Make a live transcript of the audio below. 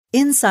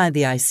Inside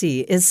the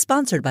IC is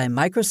sponsored by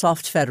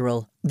Microsoft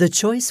Federal, the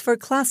choice for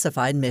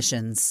classified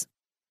missions.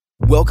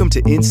 Welcome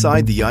to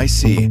Inside the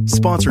IC,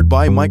 sponsored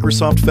by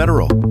Microsoft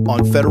Federal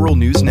on Federal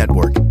News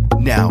Network.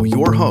 Now,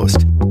 your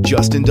host,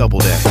 Justin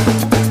Doubleday.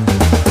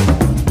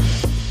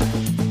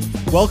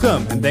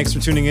 Welcome, and thanks for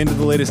tuning in to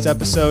the latest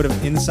episode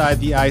of Inside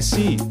the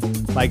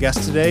IC. My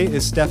guest today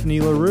is Stephanie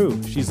La Rue.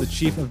 She's the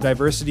Chief of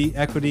Diversity,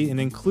 Equity, and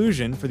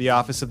Inclusion for the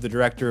Office of the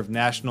Director of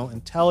National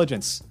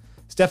Intelligence.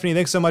 Stephanie,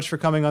 thanks so much for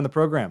coming on the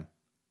program.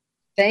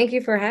 Thank you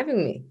for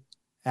having me.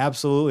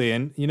 Absolutely.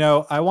 And,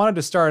 I wanted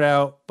to start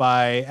out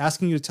by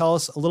asking you to tell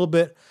us a little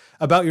bit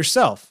about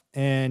yourself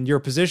and your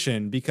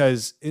position,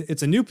 because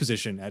it's a new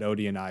position at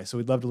OD&I. So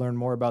we'd love to learn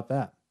more about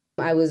that.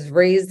 I was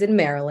raised in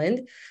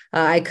Maryland.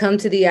 I come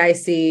to the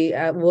IC,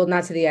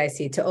 not to the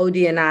IC, to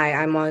OD&I.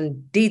 I'm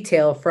on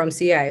detail from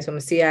CI. So I'm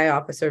a CI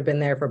officer, been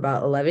there for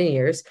about 11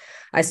 years.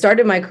 I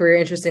started my career,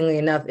 interestingly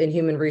enough, in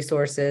human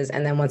resources.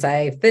 And then once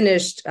I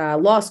finished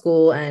law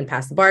school and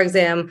passed the bar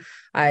exam,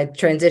 I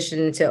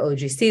transitioned to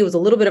OGC. It was a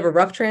little bit of a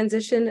rough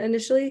transition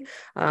initially,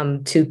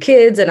 to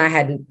kids. And I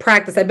hadn't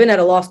practiced. I'd been at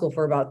a law school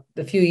for about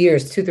a few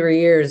years, 2-3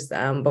 years,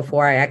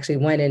 before I actually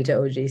went into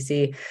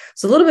OGC.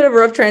 So a little bit of a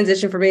rough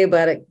transition for me,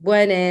 but I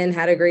went in,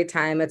 had a great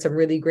time, met some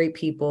really great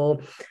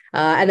people.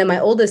 And then my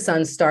oldest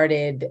son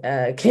started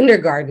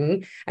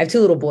kindergarten. I have 2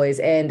 little boys,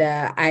 and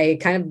I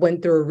kind of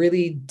went through a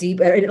really deep,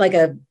 like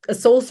a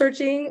soul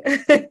searching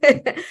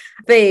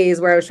phase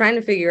where I was trying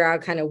to figure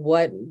out kind of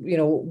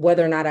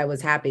whether or not I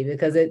was happy,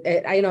 because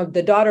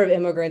the daughter of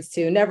immigrants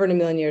too, never in a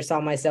million years saw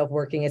myself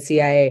working at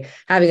CIA,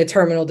 having a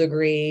terminal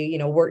degree,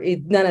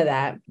 none of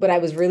that. But I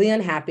was really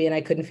unhappy, and I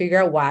couldn't figure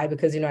out why,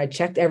 because, I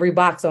checked every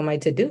box on my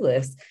to-do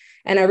list.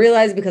 And I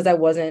realized because I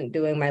wasn't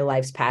doing my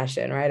life's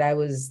passion, right? I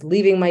was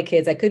leaving my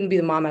kids. I couldn't be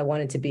the mom I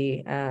wanted to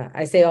be.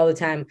 I say all the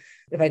time,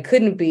 if I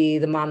couldn't be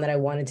the mom that I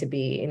wanted to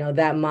be,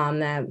 that mom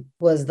that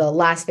was the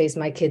last face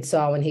my kid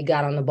saw when he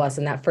got on the bus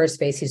and that first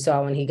face he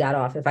saw when he got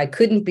off, if I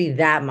couldn't be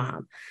that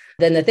mom,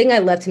 then the thing I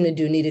left him to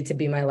do needed to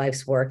be my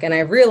life's work. And I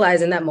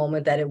realized in that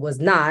moment that it was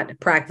not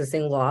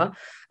practicing law.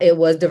 It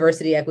was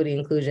diversity, equity,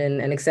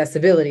 inclusion, and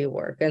accessibility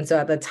work. And so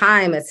at the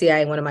time at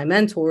CIA, one of my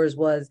mentors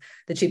was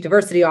the chief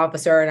diversity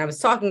officer. And I was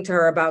talking to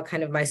her about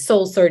kind of my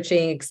soul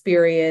searching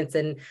experience.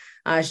 And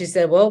she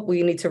said, well,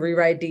 we need to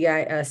rewrite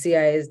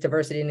CIA's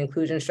diversity and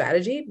inclusion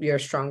strategy. You're a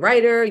strong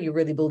writer. You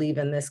really believe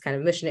in this kind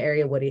of mission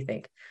area. What do you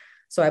think?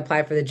 So I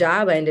applied for the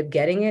job. I ended up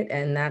getting it.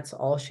 And that's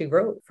all she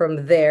wrote.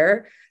 From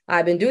there,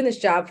 I've been doing this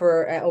job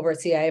for over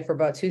at CIA for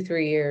about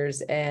 2-3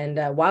 years. And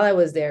while I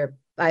was there,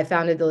 I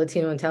founded the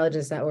Latino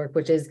Intelligence Network,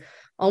 which is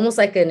almost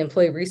like an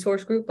employee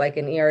resource group, like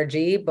an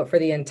ERG, but for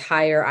the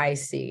entire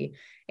IC.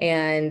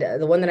 And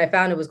the one that I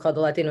founded was called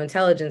the Latino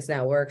Intelligence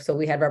Network. So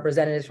we had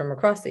representatives from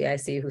across the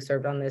IC who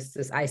served on this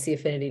IC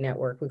affinity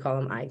network. We call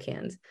them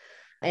ICANNs.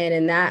 And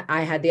in that,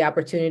 I had the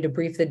opportunity to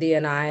brief the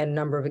DNI on a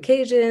number of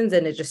occasions,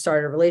 and it just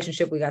started a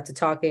relationship. We got to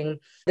talking.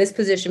 This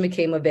position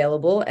became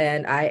available,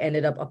 and I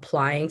ended up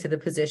applying to the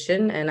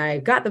position, and I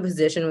got the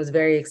position, was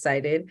very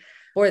excited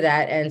for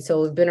that. And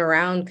so we've been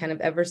around kind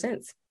of ever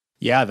since.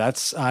 Yeah,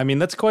 that's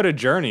quite a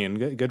journey,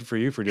 and good for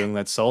you for doing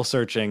that soul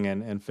searching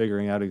and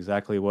figuring out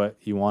exactly what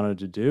you wanted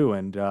to do.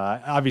 And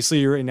obviously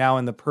you're now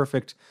in the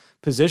perfect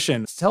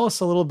position. Tell us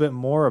a little bit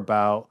more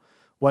about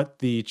what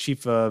the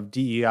chief of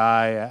DEI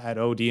at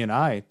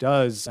OD&I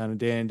does on a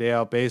day in, day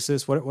out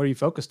basis. What are you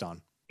focused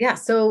on? Yeah,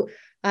 so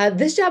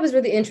this job is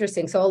really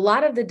interesting. So a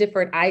lot of the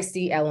different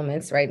IC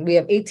elements, right? We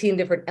have 18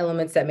 different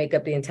elements that make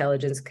up the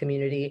intelligence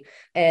community.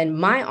 And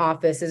my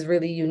office is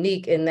really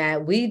unique in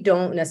that we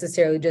don't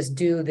necessarily just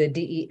do the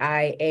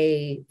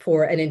DEI&A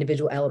for an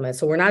individual element.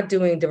 So we're not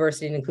doing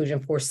diversity and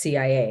inclusion for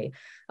CIA.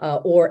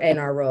 Or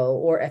NRO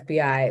or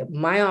FBI.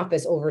 My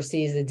office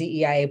oversees the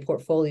DEI&A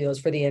portfolios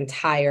for the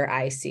entire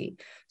IC.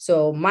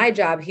 So my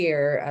job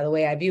here, the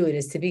way I view it,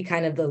 is to be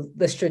kind of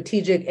the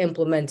strategic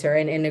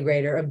implementer and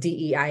integrator of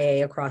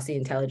DEI&A across the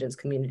intelligence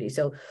community.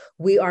 So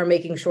we are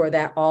making sure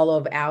that all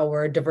of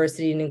our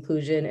diversity and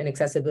inclusion and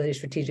accessibility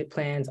strategic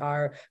plans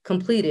are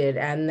completed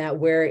and that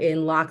we're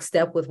in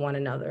lockstep with one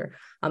another.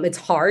 It's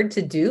hard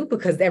to do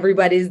because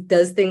everybody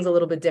does things a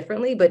little bit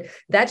differently, but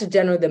that's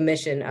generally the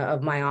mission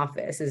of my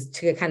office, is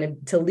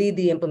to lead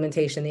the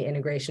implementation, the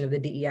integration of the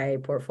DEI&A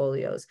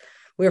portfolios.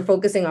 We're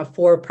focusing on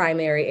 4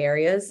 primary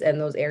areas,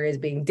 and those areas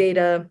being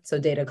data, so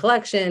data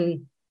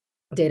collection,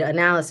 data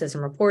analysis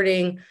and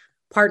reporting,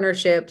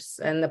 partnerships,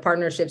 and the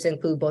partnerships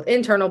include both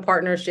internal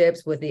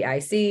partnerships with the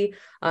IC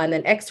and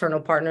then external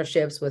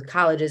partnerships with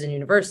colleges and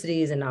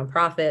universities and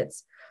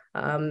nonprofits.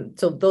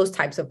 So those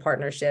types of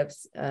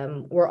partnerships.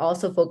 We're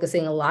also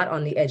focusing a lot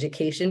on the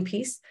education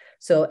piece.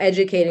 So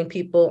educating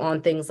people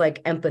on things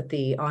like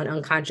empathy, on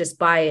unconscious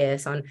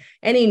bias, on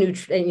any new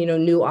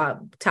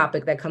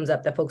topic that comes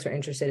up that folks are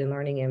interested in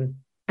learning in.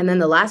 And then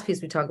the last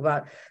piece we talk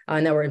about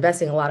and that we're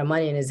investing a lot of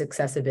money in is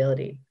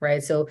accessibility,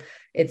 right? So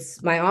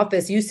my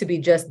office used to be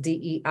just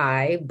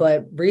DEI,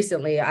 but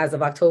recently, as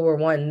of October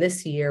 1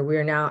 this year, we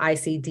are now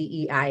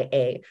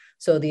ICDEIA.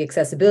 So the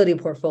accessibility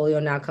portfolio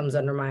now comes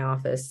under my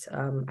office,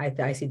 the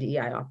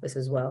ICDEI office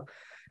as well.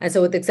 And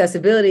so with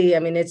accessibility, I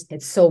mean, it's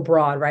so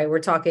broad, right? We're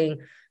talking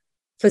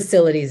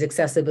facilities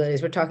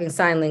accessibilities, we're talking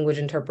sign language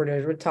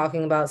interpreters, we're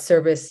talking about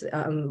service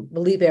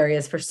relief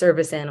areas for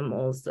service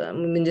animals. I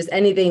mean, just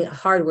anything,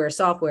 hardware,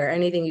 software,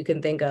 anything you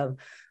can think of,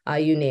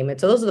 you name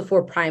it. So those are the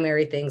four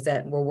primary things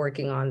that we're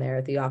working on there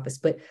at the office.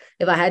 But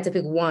if I had to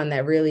pick one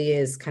that really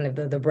is kind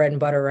of the bread and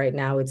butter right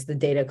now, it's the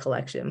data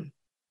collection.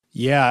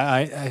 Yeah,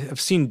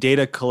 I've seen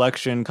data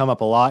collection come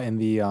up a lot in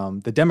the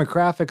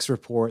demographics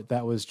report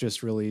that was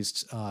just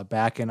released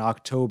back in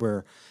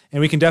October, and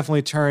we can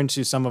definitely turn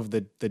to some of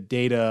the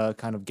data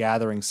kind of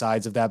gathering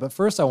sides of that. But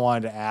first, I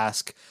wanted to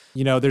ask,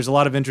 there's a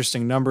lot of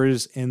interesting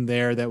numbers in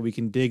there that we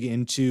can dig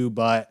into.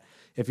 But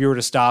if you were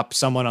to stop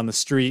someone on the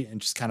street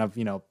and just kind of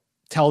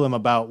tell them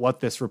about what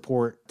this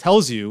report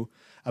tells you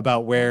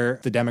about where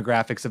the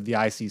demographics of the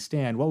IC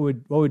stand, what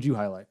would you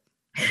highlight?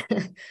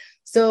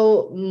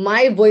 So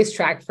my voice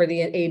track for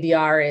the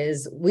ADR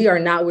is we are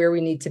not where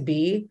we need to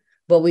be,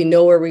 but we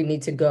know where we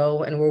need to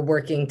go and we're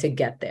working to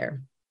get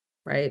there,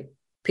 right?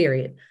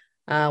 Period.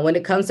 When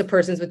it comes to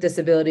persons with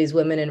disabilities,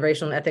 women and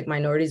racial and ethnic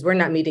minorities, we're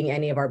not meeting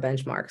any of our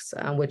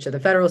benchmarks, which are the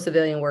federal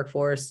civilian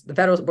workforce, the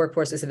federal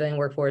workforce, the civilian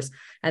workforce,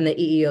 and the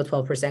EEO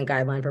 12%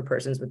 guideline for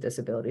persons with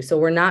disabilities. So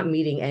we're not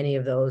meeting any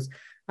of those.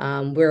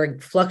 We're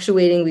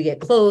fluctuating, we get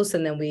close,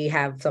 and then we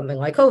have something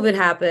like COVID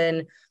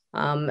happen.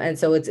 And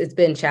so it's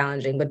been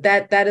challenging, but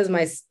that is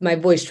my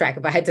voice track.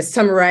 If I had to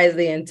summarize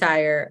the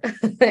entire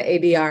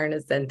ADR in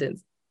a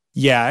sentence.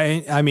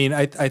 Yeah, I mean,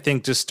 I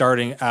think just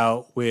starting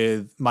out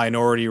with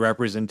minority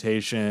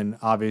representation,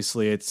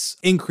 obviously it's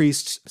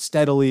increased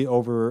steadily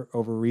over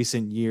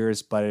recent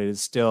years, but it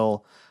is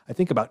still, I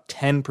think, about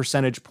 10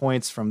 percentage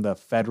points from the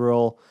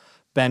federal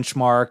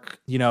benchmark.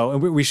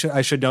 And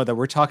I should note that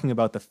we're talking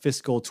about the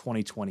fiscal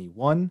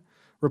 2021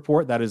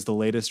 report. That is the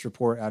latest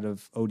report out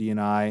of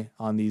OD&I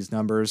on these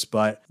numbers.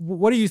 But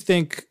what do you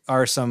think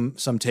are some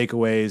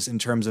takeaways in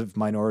terms of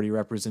minority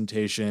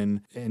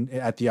representation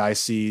at the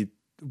IC?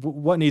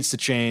 What needs to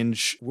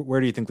change? Where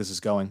do you think this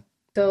is going?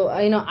 So,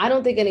 I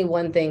don't think any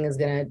one thing is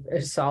going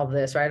to solve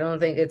this, right? I don't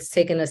think it's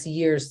taken us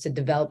years to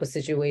develop a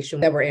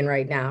situation that we're in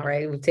right now,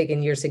 right? We've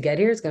taken years to get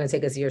here. It's going to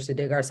take us years to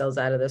dig ourselves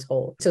out of this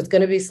hole. So it's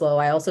going to be slow.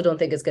 I also don't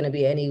think it's going to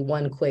be any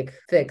one quick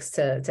fix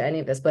to any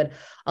of this, but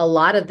a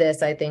lot of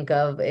this, I think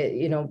of,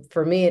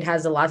 for me, it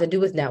has a lot to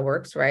do with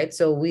networks, right?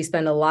 So we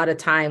spend a lot of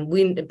time,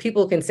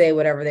 people can say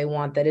whatever they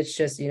want, that it's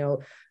just,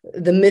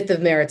 the myth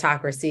of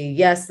meritocracy.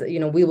 Yes,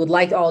 we would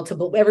like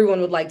everyone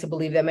would like to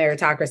believe that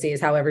meritocracy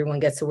is how everyone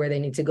gets to where they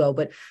need to go,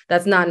 but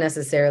that's not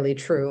necessarily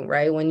true,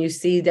 right? When you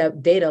see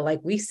that data like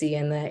we see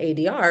in the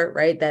ADR,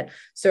 right, that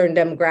certain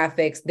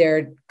demographics,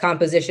 their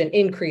composition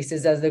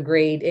increases as the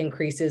grade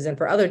increases, and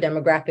for other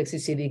demographics, you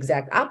see the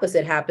exact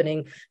opposite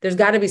happening. There's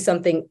got to be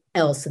something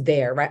else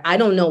there, right? I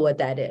don't know what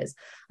that is.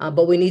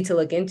 But we need to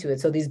look into it.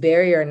 So these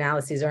barrier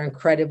analyses are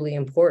incredibly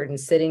important,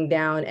 sitting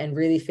down and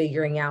really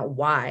figuring out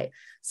why.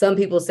 Some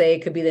people say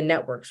it could be the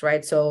networks,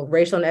 right? So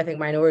racial and ethnic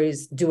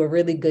minorities do a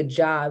really good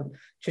job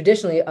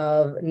traditionally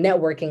of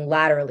networking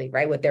laterally,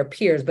 right, with their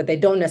peers, but they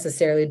don't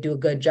necessarily do a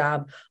good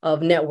job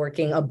of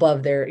networking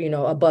above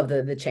above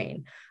the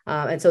chain.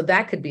 And so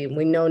that could be,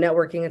 we know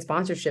networking and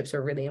sponsorships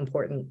are really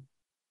important.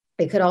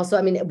 It could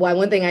also,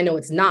 one thing I know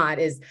it's not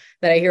is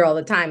that I hear all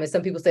the time is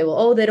some people say, well,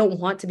 oh, they don't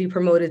want to be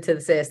promoted to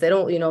the CIS. They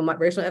don't,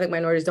 racial and ethnic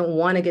minorities don't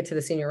want to get to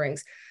the senior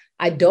ranks.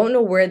 I don't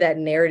know where that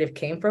narrative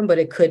came from, but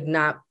it could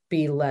not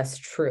be less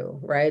true,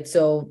 right?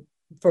 So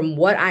from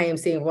what I am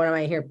seeing, what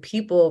I hear,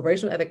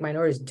 racial and ethnic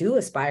minorities do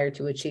aspire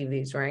to achieve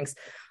these ranks.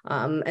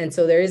 And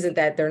so there isn't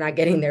that they're not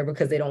getting there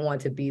because they don't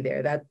want to be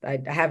there. That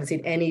I haven't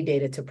seen any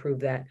data to prove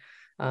that.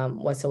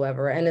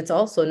 Whatsoever. And it's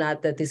also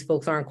not that these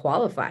folks aren't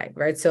qualified,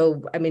 right?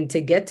 So,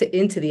 to get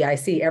into the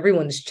IC,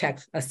 everyone's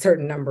checked a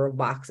certain number of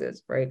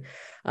boxes, right?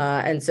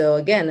 And so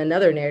again,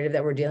 another narrative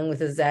that we're dealing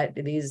with is that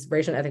these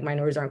racial and ethnic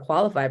minorities aren't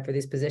qualified for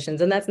these positions.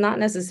 And that's not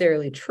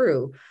necessarily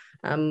true.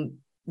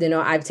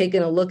 I've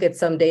taken a look at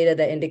some data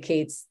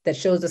that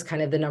shows us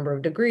kind of the number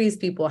of degrees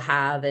people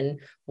have and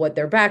what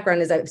their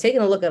background is. I've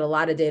taken a look at a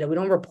lot of data. We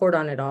don't report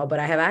on it all, but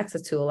I have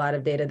access to a lot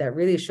of data that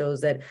really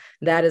shows that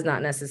is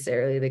not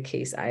necessarily the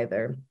case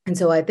either. And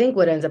so I think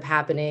what ends up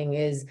happening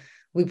is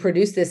we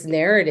produce this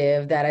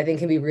narrative that I think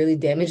can be really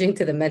damaging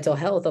to the mental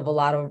health of a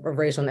lot of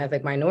racial and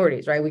ethnic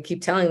minorities, right? We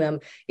keep telling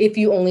them, if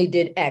you only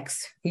did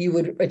X, you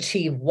would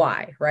achieve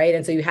Y, right?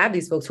 And so you have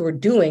these folks who are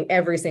doing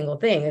every single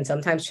thing and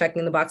sometimes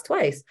checking the box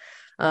twice.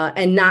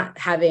 And not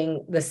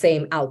having the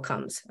same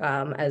outcomes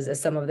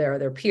as some of their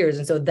other peers.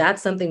 And so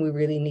that's something we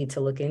really need to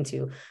look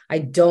into. I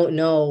don't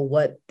know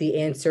what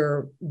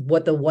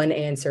the one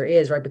answer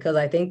is, right? Because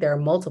I think there are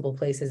multiple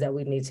places that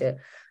we need to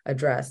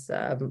address,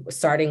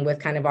 starting with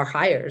kind of our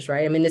hires,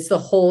 right? It's the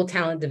whole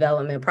talent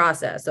development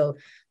process. So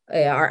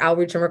our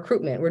outreach and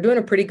recruitment, we're doing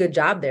a pretty good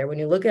job there. When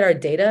you look at our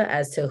data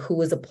as to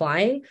who is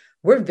applying,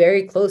 we're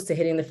very close to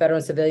hitting the federal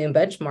and civilian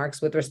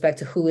benchmarks with respect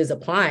to who is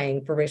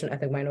applying for racial and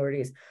ethnic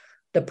minorities.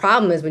 The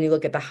problem is when you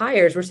look at the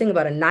hires, we're seeing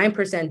about a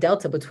 9%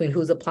 delta between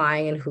who's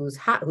applying and who's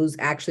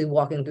actually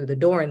walking through the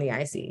door in the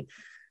IC.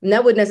 And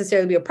that would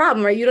necessarily be a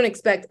problem, right? You don't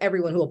expect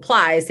everyone who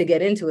applies to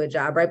get into a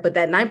job, right? But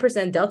that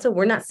 9% delta,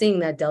 we're not seeing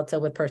that delta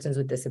with persons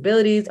with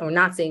disabilities, and we're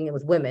not seeing it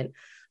with women.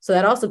 So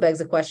that also begs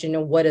the question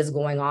of what is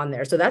going on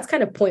there. So that's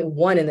kind of point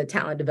one in the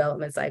talent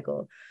development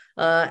cycle.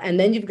 And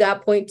then you've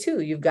got point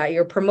two, you've got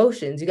your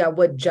promotions, you got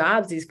what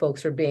jobs these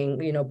folks are being,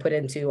 put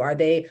into. Are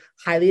they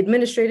highly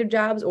administrative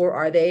jobs, or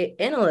are they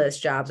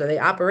analyst jobs? Are they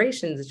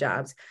operations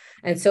jobs?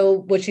 And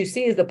so what you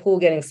see is the pool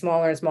getting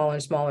smaller and smaller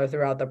and smaller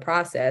throughout the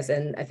process.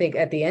 And I think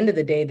at the end of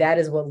the day, that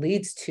is what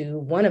leads to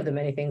one of the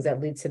many things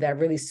that leads to that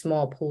really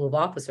small pool of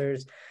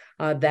officers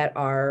that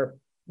are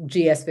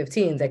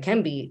GS-15s that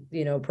can be,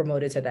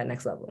 promoted to that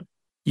next level.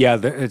 Yeah,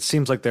 it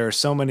seems like there are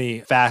so many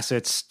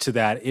facets to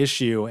that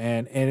issue.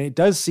 And it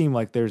does seem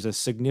like there's a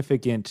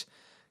significant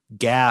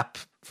gap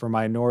for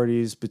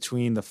minorities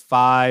between the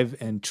 5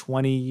 and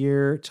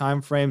 20-year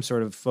time frame.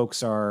 Sort of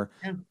folks are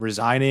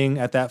resigning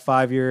at that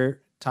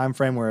 5-year time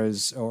frame,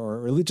 whereas,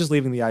 or just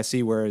leaving the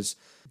IC, whereas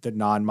the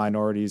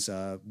non-minorities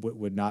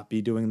would not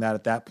be doing that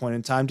at that point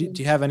in time. Do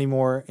you have any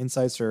more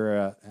insights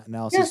or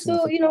analysis? Yeah,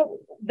 so,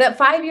 that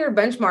 5-year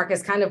benchmark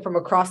is kind of from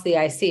across the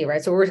IC,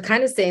 right? So we're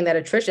kind of saying that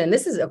attrition,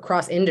 this is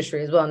across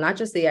industry as well, not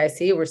just the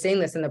IC, we're seeing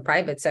this in the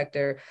private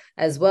sector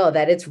as well,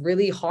 that it's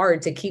really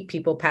hard to keep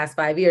people past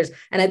 5 years.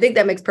 And I think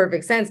that makes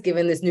perfect sense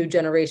given this new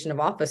generation of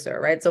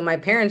officer, right? So my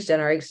parents'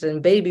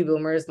 generation, baby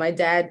boomers, my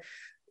dad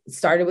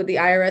started with the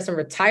IRS and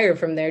retired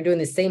from there doing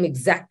the same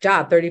exact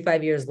job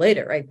 35 years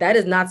later, right? That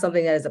is not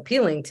something that is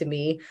appealing to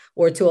me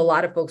or to a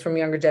lot of folks from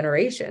younger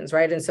generations,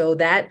 right? And so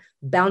that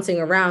bouncing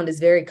around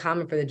is very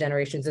common for the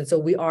generations. And so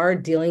we are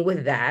dealing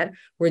with that.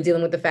 We're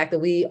dealing with the fact that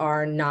we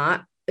are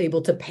not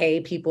able to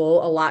pay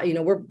people a lot.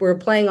 We're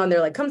playing on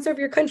their come serve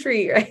your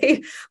country,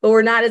 right? But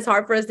we're not. It's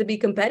hard for us to be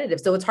competitive.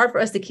 So it's hard for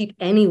us to keep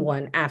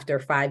anyone after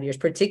 5 years,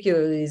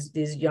 particularly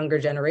these younger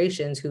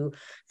generations who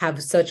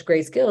have such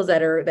great skills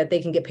that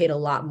they can get paid a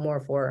lot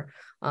more for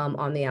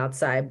on the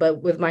outside.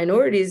 But with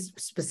minorities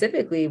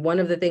specifically, one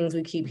of the things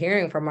we keep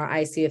hearing from our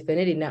IC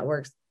affinity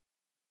networks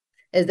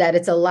is that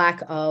it's a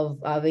lack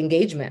of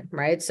engagement,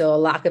 right? So a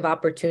lack of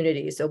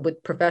opportunities. So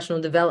with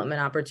professional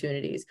development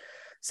opportunities,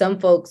 some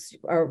folks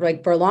are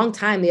for a long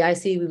time, the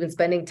IC, we've been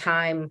spending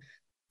time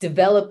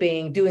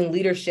developing, doing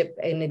leadership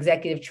and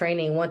executive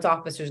training once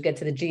officers get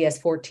to the GS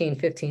 14,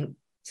 15,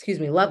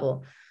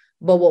 level.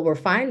 But what we're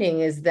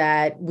finding is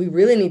that we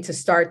really need to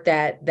start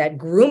that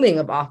grooming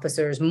of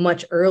officers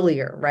much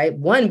earlier, right?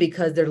 One,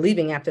 because they're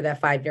leaving after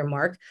that 5-year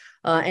mark.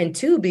 And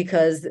two,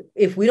 because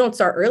if we don't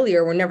start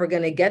earlier, we're never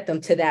going to get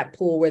them to that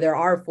pool where there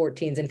are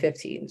 14s and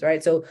 15s,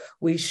 right? So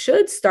we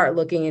should start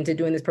looking into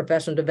doing this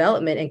professional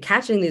development and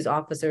catching these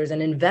officers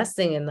and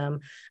investing in them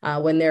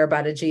when they're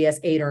about a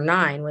GS 8 or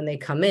 9, when they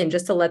come in,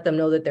 just to let them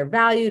know that they're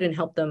valued and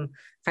help them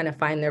kind of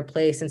find their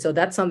place. And so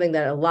that's something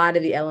that a lot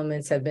of the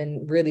elements have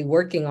been really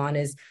working on,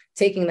 is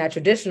taking that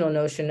traditional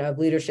notion of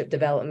leadership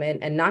development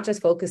and not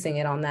just focusing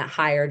it on that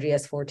higher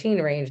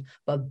GS-14 range,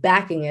 but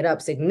backing it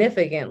up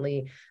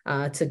significantly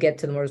to get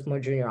to the more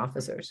junior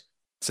officers.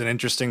 It's an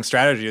interesting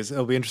strategy.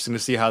 It'll be interesting to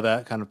see how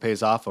that kind of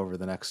pays off over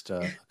the next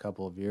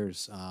couple of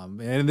years.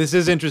 And this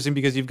is interesting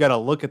because you've got to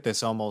look at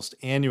this almost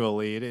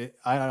annually.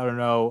 I don't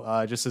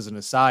know, just as an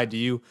aside, do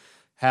you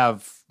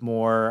have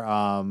more,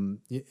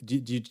 do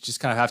you just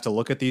kind of have to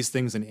look at these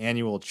things in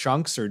annual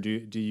chunks, or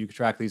do you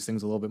track these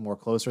things a little bit more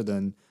closer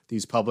than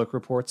these public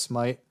reports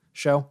might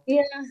show?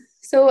 Yeah,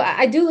 so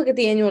I do look at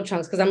the annual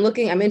chunks because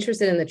I'm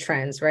interested in the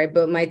trends, right?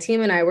 But my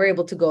team and I were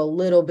able to go a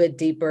little bit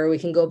deeper. We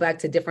can go back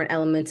to different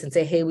elements and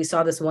say, hey, we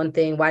saw this one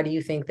thing. Why do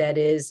you think that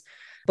is?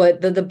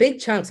 But the big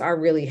chunks are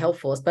really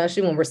helpful,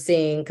 especially when we're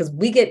seeing, because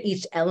we get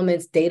each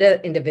element's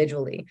data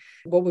individually.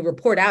 What we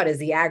report out is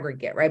the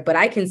aggregate, right? But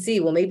I can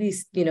see, well, maybe,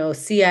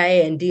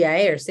 CIA and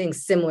DEI&A are seeing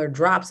similar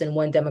drops in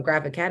one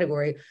demographic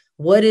category.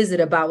 What is it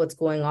about what's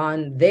going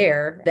on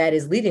there that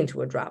is leading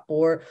to a drop?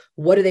 Or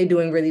what are they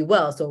doing really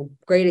well? So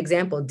great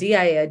example,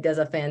 DEI&A does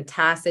a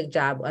fantastic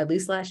job, at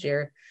least last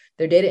year.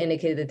 Their data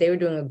indicated that they were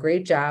doing a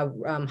great job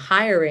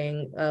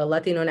hiring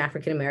Latino and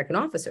African-American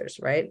officers,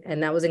 right?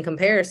 And that was in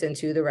comparison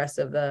to the rest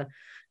of the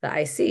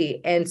IC.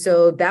 And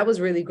so that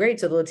was really great.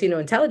 So the Latino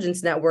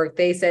Intelligence Network,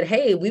 they said,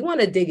 hey, we want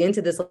to dig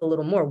into this a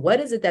little more. What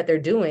is it that they're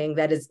doing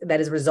that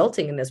is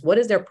resulting in this? What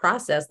is their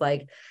process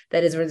like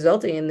that is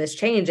resulting in this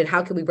change? And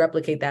how can we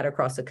replicate that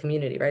across the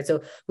community, right?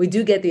 So we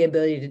do get the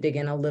ability to dig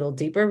in a little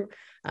deeper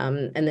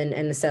and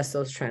assess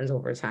those trends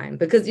over time.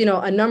 Because,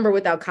 a number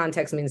without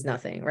context means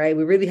nothing, right?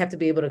 We really have to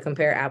be able to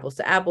compare apples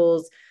to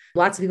apples.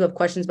 Lots of people have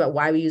questions about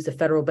why we use the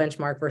federal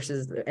benchmark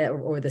versus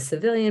or the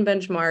civilian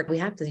benchmark. We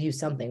have to use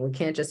something. We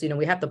can't just,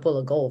 we have to pull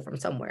a goal from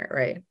somewhere,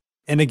 right?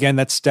 And again,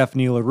 that's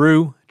Stephanie La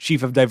Rue,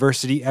 Chief of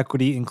Diversity,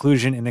 Equity,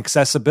 Inclusion, and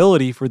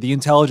Accessibility for the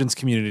intelligence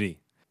community.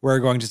 We're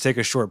going to take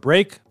a short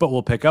break, but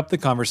we'll pick up the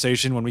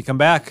conversation when we come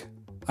back.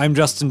 I'm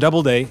Justin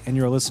Doubleday, and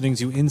you're listening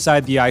to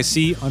Inside the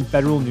IC on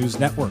Federal News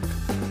Network.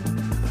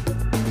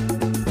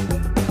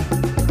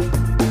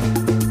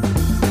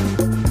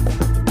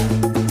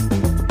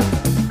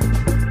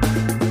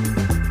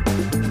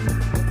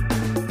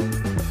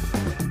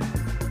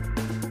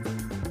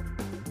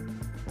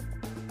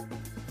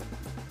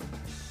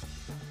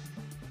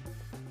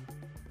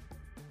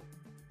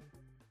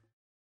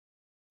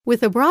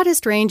 With the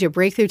broadest range of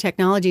breakthrough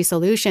technology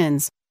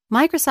solutions,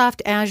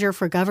 Microsoft Azure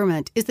for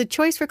Government is the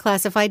choice for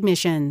classified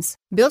missions.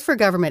 Built for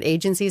government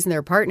agencies and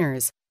their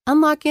partners,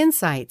 unlock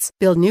insights,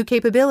 build new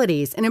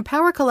capabilities, and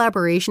empower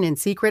collaboration in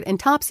secret and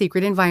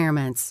top-secret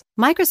environments.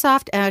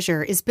 Microsoft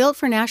Azure is built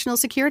for national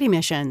security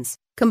missions,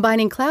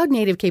 combining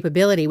cloud-native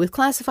capability with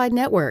classified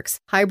networks,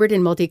 hybrid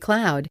and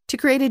multi-cloud, to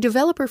create a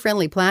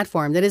developer-friendly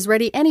platform that is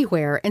ready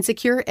anywhere and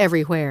secure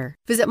everywhere.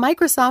 Visit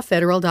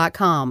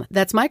MicrosoftFederal.com.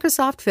 That's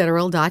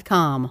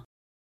MicrosoftFederal.com.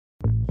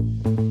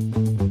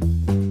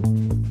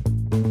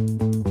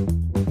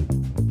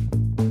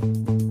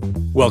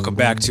 Welcome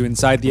back to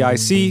Inside the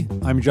IC.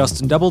 I'm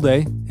Justin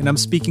Doubleday, and I'm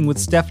speaking with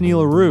Stephanie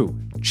La Rue,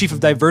 Chief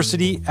of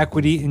Diversity,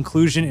 Equity,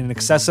 Inclusion, and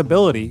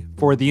Accessibility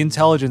for the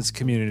intelligence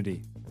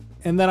community.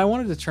 And then I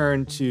wanted to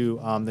turn to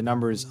the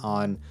numbers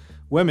on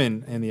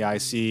women in the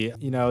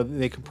IC. You know,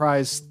 they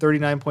comprise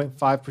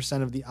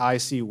 39.5% of the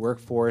IC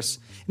workforce.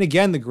 And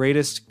again, the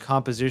greatest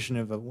composition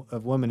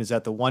of women is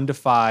at the 1 to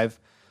 5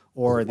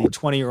 or the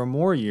 20 or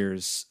more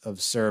years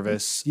of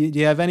service. Do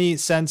you have any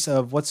sense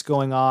of what's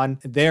going on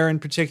there in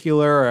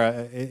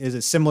particular? Is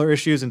it similar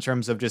issues in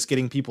terms of just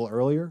getting people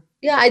earlier?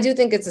 Yeah, I do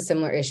think it's a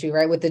similar issue,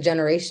 right? With the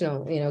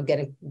generational,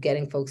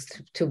 getting folks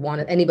to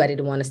want anybody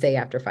to want to stay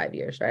after 5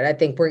 years, right? I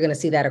think we're going to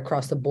see that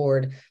across the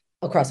board,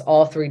 across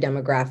all three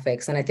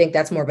demographics. And I think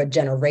that's more of a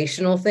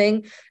generational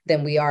thing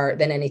than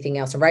anything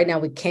else. And right now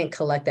we can't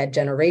collect that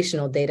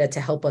generational data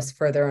to help us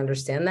further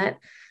understand that.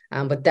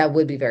 But that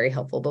would be very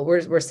helpful. But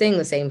we're seeing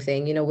the same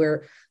thing.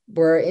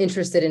 We're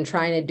interested in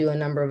trying to do a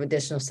number of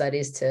additional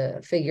studies to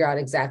figure out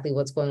exactly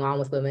what's going on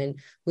with women.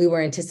 We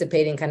were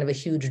anticipating kind of a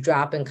huge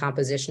drop in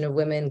composition of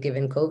women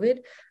given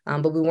COVID,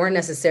 but we weren't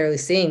necessarily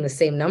seeing the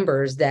same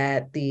numbers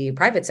that the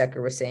private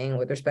sector was seeing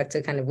with respect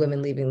to kind of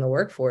women leaving the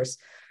workforce.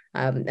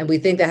 And we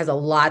think that has a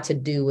lot to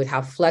do with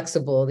how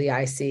flexible the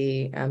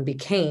IC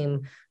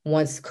became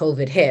once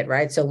COVID hit,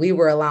 right? So we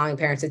were allowing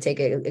parents to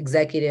take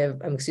administrative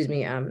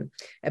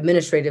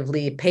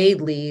leave,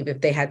 paid leave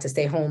if they had to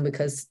stay home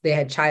because they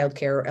had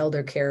childcare or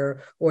elder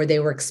care or they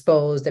were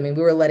exposed. I mean,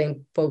 we were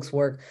letting folks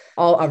work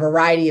a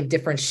variety of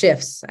different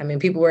shifts. I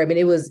mean,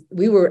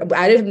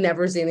 I have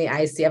never seen the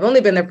IC. I've only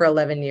been there for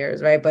 11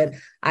 years, right? But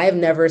I have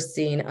never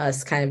seen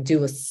us kind of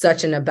do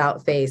such an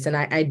about face. And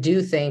I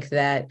do think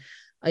that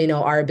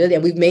our ability,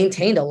 and we've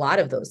maintained a lot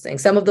of those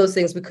things. Some of those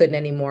things we couldn't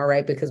anymore,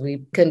 right? Because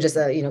we couldn't just,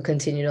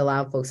 continue to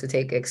allow folks to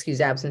take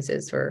excused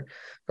absences for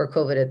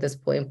COVID at this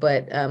point.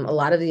 But a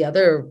lot of the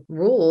other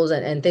rules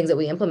and things that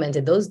we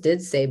implemented, those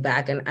did stay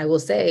back. And I will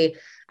say,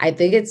 I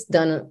think it's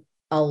done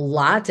a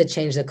lot to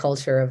change the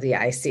culture of the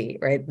IC,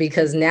 right?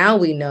 Because now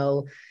we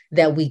know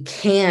that we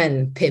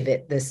can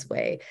pivot this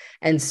way.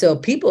 And so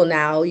people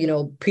now,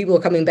 people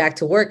are coming back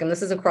to work, and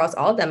this is across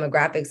all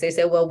demographics. They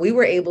say, well,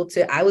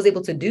 I was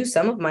able to do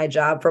some of my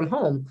job from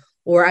home,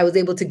 or I was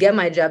able to get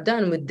my job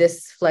done with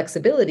this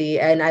flexibility,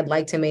 and I'd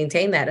like to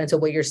maintain that. And so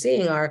what you're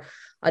seeing are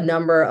a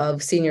number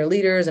of senior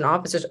leaders and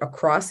officers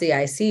across the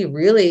IC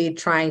really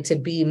trying to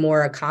be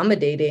more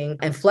accommodating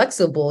and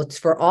flexible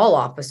for all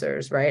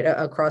officers, right,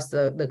 across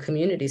the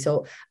community.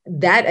 So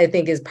that, I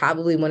think, is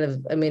probably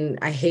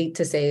I hate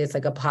to say it's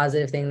like a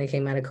positive thing that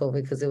came out of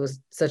COVID because it was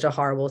such a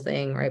horrible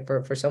thing, right,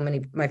 for so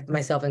many,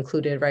 myself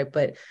included, right?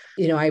 But,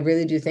 I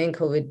really do think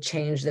COVID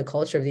changed the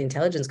culture of the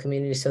intelligence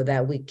community so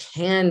that we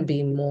can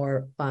be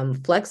more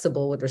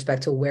flexible with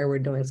respect to where we're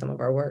doing some of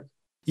our work.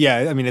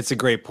 Yeah, I mean, it's a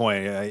great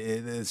point.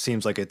 It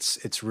seems like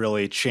it's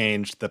really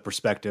changed the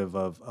perspective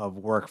of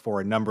work for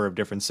a number of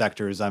different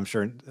sectors. I'm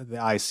sure the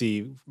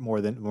IC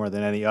more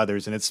than any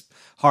others, and it's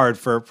hard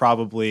for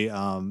probably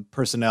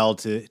personnel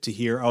to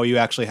hear, oh, you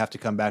actually have to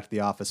come back to the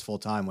office full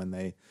time when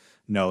they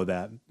know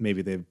that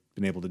maybe they've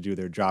been able to do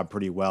their job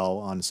pretty well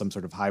on some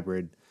sort of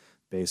hybrid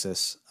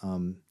basis.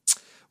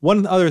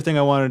 One other thing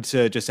I wanted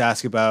to just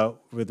ask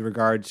about with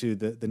regard to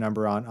the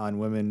number on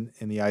women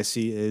in the IC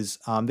is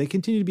they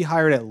continue to be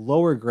hired at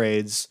lower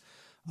grades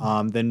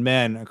than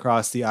men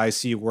across the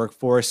IC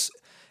workforce.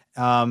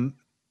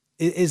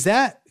 Is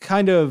that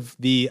kind of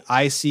the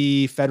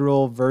IC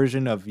federal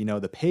version of,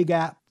 the pay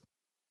gap?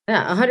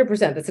 Yeah, 100%.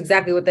 That's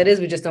exactly what that is.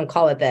 We just don't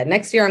call it that.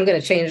 Next year, I'm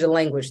going to change the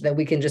language so that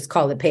we can just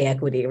call it pay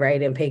equity,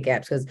 right? And pay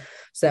gaps so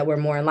that we're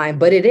more in line.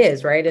 But it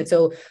is, right?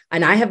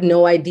 And I have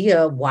no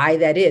idea why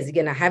that is.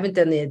 Again, I haven't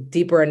done the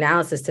deeper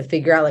analysis to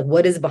figure out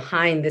what is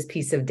behind this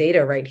piece of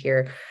data right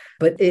here.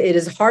 But it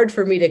is hard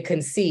for me to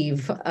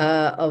conceive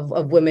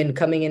of women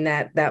coming in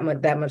that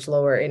much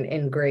lower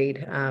in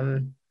grade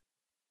than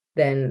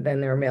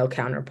their male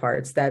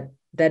counterparts.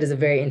 That is a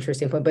very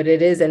interesting point, but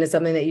it is, and it's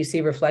something that you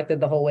see reflected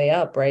the whole way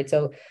up, right?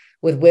 So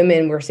with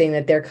women, we're seeing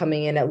that they're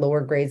coming in at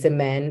lower grades than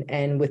men.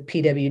 And with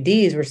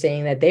PWDs, we're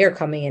saying that they are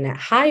coming in at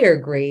higher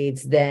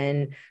grades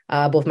than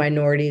both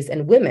minorities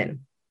and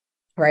women,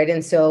 Right.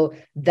 And so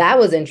that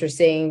was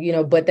interesting,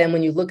 but then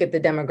when you look at the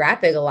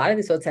demographic, a lot of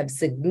these folks have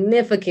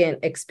significant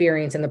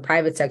experience in the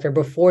private sector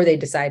before they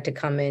decide to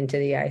come into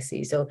the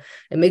IC. So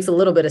it makes a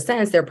little bit of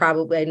sense. They're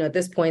probably, at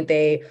this point,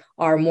 they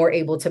are more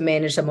able to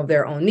manage some of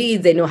their own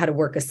needs. They know how to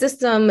work a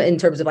system in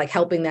terms of like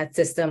helping that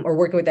system or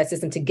working with that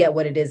system to get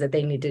what it is that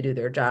they need to do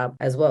their job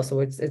as well. So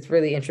it's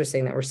really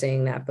interesting that we're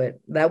seeing that. But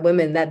that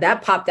women,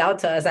 that popped out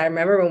to us. I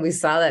remember when we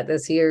saw that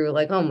this year, we were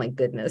like, oh my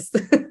goodness.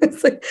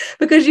 It's like,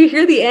 because you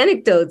hear the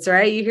anecdotes,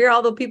 right? You hear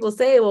all the people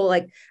say, well,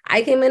 like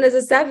I came in as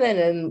a 7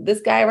 and this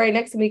guy right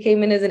next to me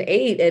came in as an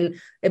 8.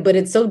 But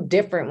it's so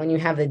different when you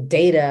have the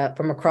data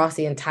from across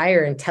the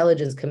entire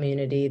intelligence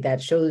community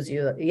that shows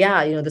you,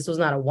 this was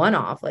not a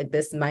one-off. Like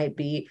this might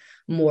be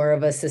more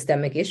of a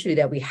systemic issue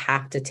that we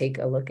have to take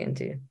a look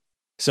into.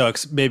 So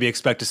maybe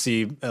expect to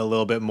see a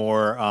little bit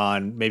more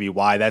on maybe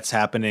why that's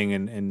happening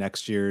in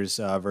next year's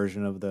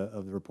version of the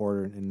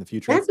report in the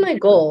future. That's my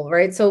goal,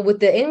 right? So with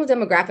the annual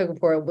demographic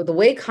report, with the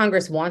way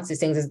Congress wants these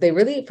things is they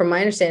really, from my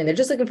understanding, they're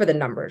just looking for the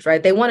numbers,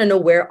 right? They want to know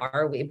where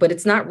are we, but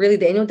it's not really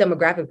the annual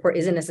demographic report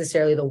isn't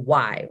necessarily the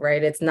why,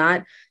 right? It's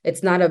not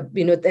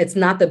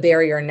the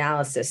barrier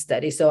analysis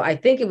study. So I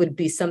think it would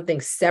be something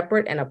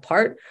separate and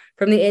apart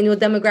from the annual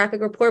demographic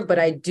report, but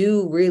I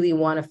do really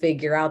want to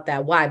figure out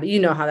that why. But you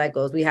know how that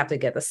goes. We have to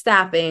get the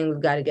staffing.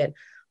 We've got to get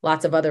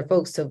lots of other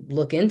folks to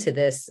look into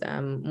this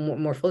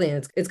more fully,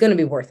 and it's going to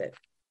be worth it.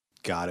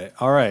 Got it.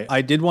 All right.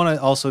 I did want to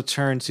also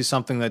turn to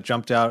something that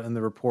jumped out in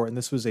the report, and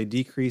this was a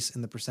decrease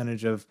in the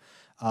percentage of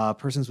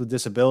persons with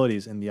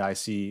disabilities in the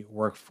IC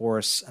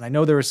workforce. And I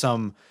know there were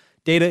some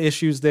data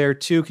issues there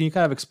too. Can you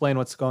kind of explain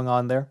what's going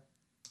on there?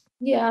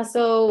 Yeah.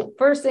 So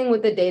first thing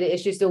with the data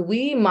issue, so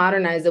we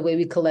modernized the way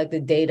we collect the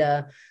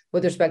data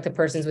with respect to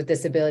persons with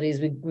disabilities.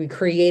 We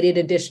created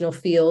additional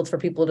fields for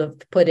people to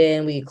put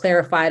in. We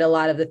clarified a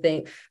lot of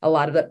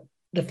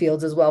the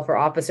fields as well for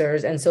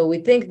officers. And so we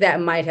think that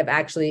might have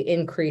actually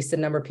increased the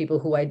number of people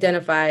who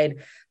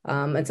identified.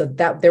 And so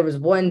that there was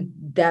one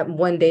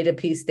data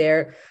piece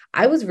there.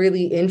 I was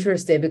really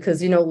interested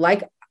because,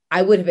 like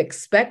I would have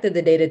expected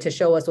the data to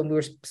show us when we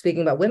were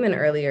speaking about women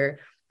earlier.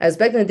 I was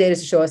expecting the data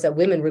to show us that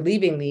women were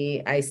leaving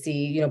the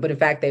IC, but in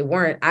fact they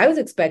weren't. I was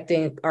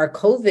expecting our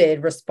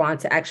COVID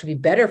response to actually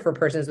be better for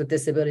persons with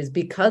disabilities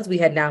because we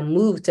had now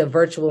moved to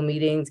virtual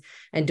meetings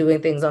and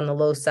doing things on the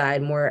low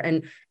side more.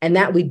 And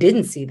that we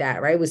didn't see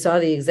that, right? We saw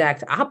the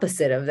exact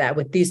opposite of that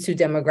with these two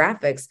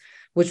demographics,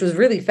 which was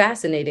really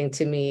fascinating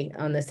to me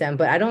on this end.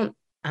 But I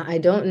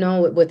don't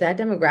know with that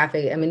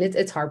demographic. I mean,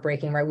 it's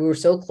heartbreaking, right? We were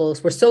so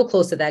close. We're so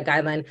close to that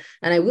guideline.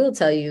 And I will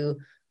tell you,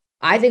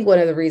 I think one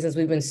of the reasons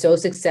we've been so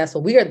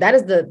successful, that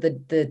is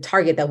the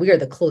target that we are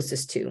the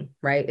closest to,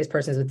 right, is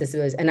persons with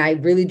disabilities. And I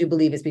really do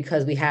believe it's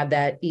because we have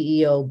that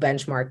EEO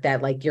benchmark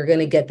that like, you're going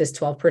to get this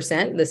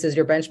 12%, this is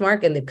your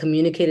benchmark. And they've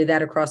communicated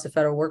that across the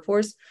federal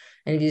workforce.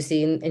 And you've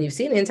seen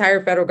the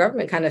entire federal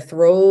government kind of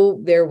throw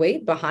their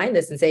weight behind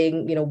this and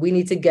saying, we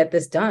need to get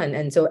this done.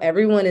 And so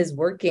everyone is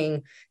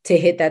working to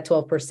hit that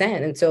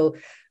 12%. And so,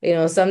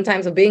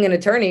 sometimes with being an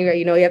attorney,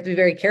 you have to be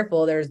very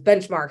careful. There's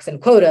benchmarks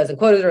and quotas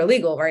are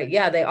illegal, right?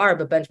 Yeah, they are,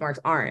 but benchmarks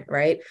aren't,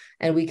 right?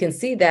 And we can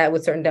see that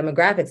with certain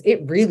demographics,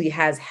 it really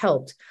has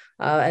helped.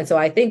 And so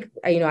I think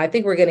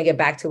we're going to get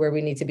back to where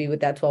we need to be with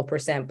that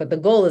 12%. But the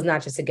goal is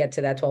not just to get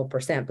to that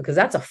 12% because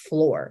that's a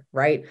floor,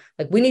 right?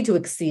 Like we need to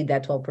exceed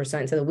that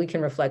 12% so that we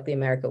can reflect the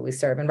America we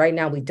serve. And right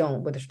now we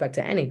don't with respect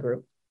to any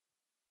group.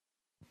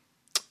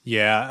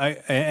 Yeah,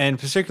 and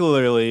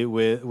particularly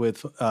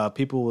with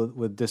people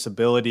with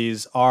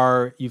disabilities,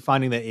 are you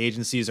finding that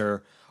agencies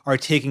are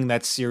taking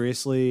that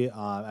seriously?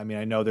 I mean,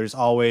 I know there's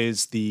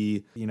always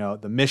the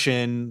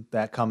mission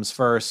that comes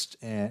first,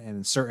 and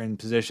in certain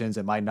positions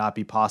it might not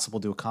be possible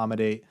to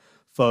accommodate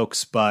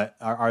folks, but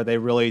are they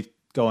really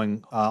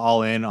going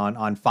all in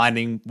on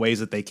finding ways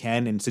that they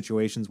can in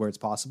situations where it's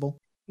possible?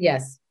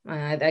 Yes,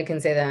 I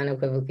can say that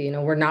unequivocally.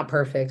 We're not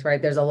perfect,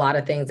 right? There's a lot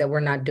of things that we're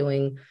not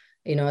doing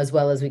as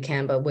well as we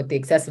can. But with the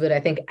accessibility, I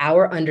think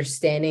our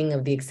understanding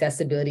of the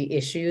accessibility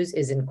issues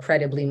is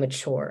incredibly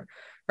mature,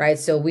 right?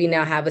 So we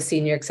now have a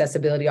senior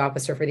accessibility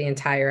officer for the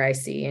entire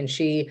IC. And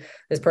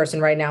this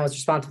person right now is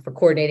responsible for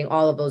coordinating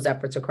all of those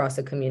efforts across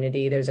the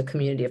community. There's a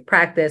community of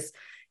practice.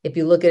 If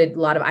you look at a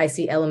lot of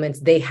IC elements,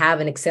 they have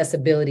an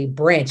accessibility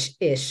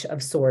branch-ish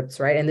of sorts,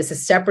 right? And this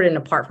is separate and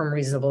apart from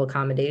reasonable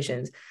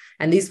accommodations.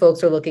 And these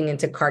folks are looking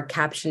into cart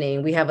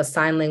captioning. We have a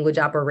sign language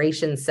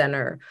operations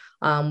center,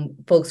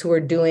 folks who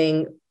are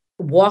doing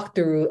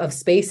walkthrough of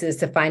spaces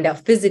to find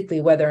out physically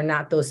whether or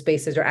not those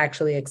spaces are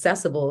actually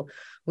accessible.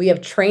 We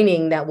have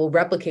training that will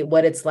replicate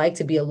what it's like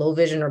to be a low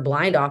vision or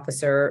blind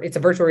officer. It's a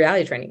virtual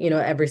reality training,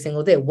 every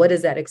single day. What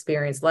is that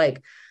experience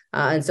like?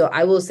 And so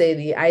I will say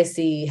the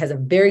IC has a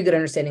very good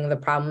understanding of the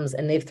problems,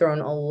 and they've thrown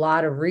a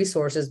lot of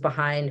resources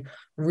behind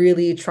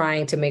really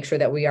trying to make sure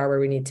that we are where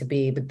we need to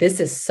be. But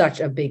this is such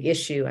a big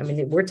issue. I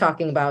mean, we're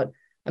talking about,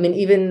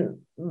 even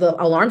the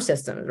alarm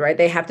systems, right?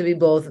 They have to be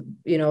both,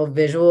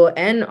 visual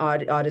and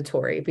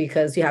auditory,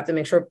 because you have to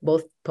make sure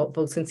both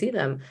folks can see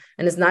them.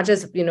 And it's not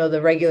just,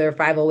 the regular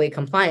 508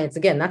 compliance.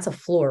 Again, that's a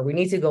floor. We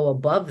need to go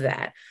above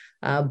that.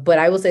 But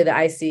I will say that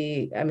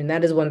I mean,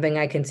 that is one thing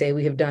I can say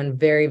we have done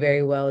very,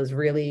 very well is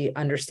really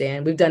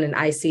understand. We've done an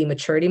IC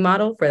maturity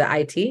model for the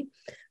IT,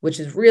 which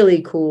is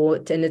really cool.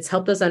 And it's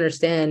helped us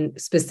understand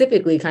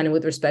specifically kind of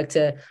with respect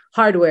to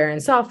hardware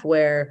and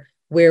software,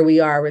 where we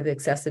are with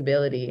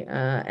accessibility.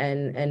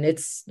 And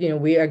it's,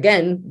 we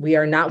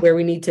are not where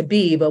we need to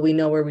be, but we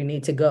know where we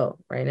need to go,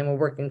 right? And we're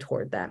working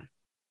toward that.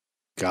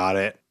 Got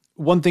it.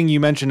 One thing you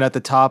mentioned at the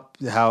top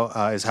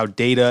is how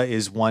data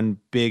is one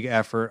big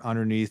effort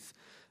underneath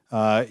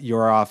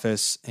your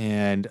office.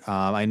 And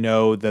I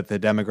know that the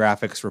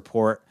demographics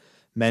report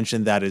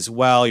mentioned that as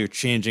well. You're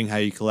changing how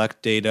you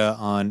collect data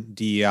on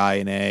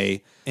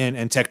DEI&A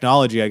and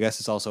technology. I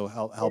guess it's also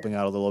helping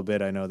out a little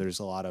bit. I know there's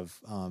a lot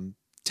of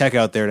tech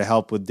out there to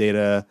help with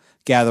data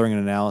gathering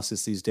and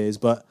analysis these days.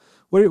 But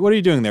what are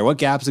you doing there? What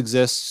gaps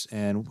exist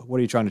and what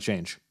are you trying to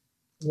change?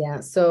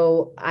 Yeah,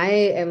 so I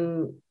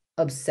am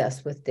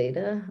obsessed with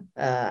data.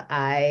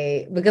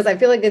 Because I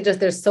feel like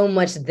there's so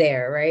much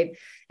there, right?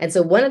 And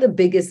so one of the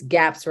biggest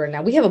gaps right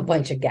now, we have a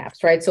bunch of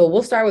gaps, right? So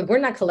we'll start with, we're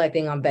not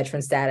collecting on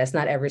veteran status,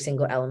 not every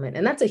single element.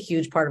 And that's a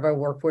huge part of our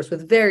workforce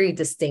with very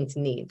distinct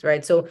needs,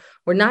 right? So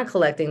we're not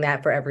collecting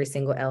that for every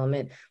single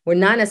element. We're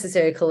not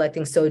necessarily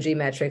collecting SOGI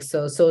metrics,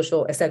 so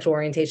social, sexual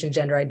orientation,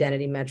 gender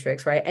identity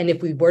metrics, right? And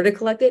if we were to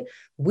collect it,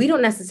 we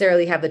don't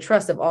necessarily have the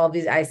trust of all of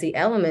these IC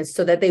elements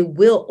so that they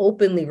will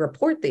openly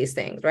report these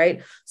things,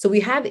 right? So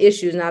we have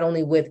issues not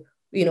only with,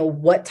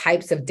 what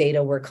types of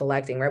data we're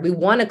collecting, right? We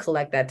want to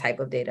collect that type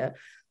of data,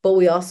 but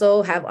we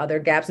also have other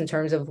gaps in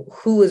terms of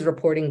who is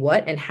reporting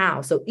what and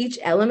how. So each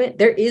element,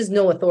 there is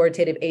no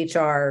authoritative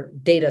HR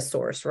data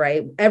source,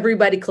 right?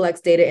 Everybody collects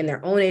data in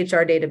their own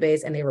HR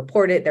database and they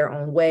report it their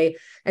own way.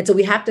 And so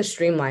we have to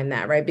streamline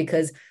that, right?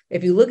 Because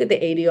if you look at the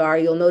ADR,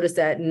 you'll notice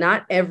that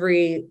not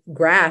every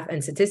graph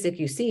and statistic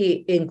you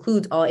see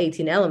includes all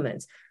 18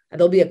 elements.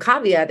 There'll be a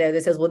caveat there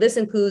that says, well, this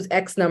includes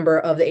X number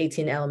of the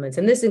 18 elements,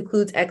 and this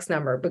includes X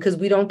number, because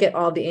we don't get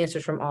all the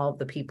answers from all of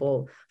the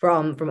people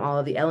from all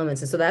of the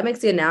elements. And so that makes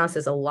the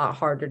analysis a lot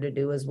harder to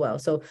do as well.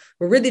 So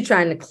we're really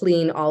trying to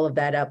clean all of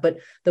that up. But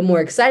the more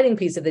exciting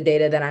piece of the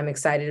data that I'm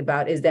excited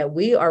about is that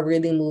we are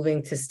really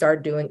moving to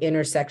start doing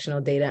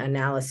intersectional data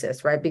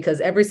analysis, right?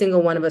 Because every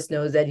single one of us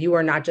knows that you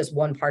are not just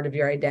one part of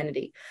your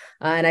identity.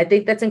 And I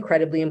think that's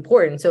incredibly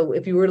important. So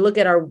if you were to look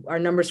at our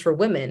numbers for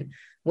women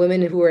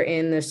who are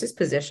in the assist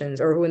positions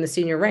or who are in the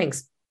senior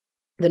ranks,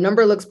 the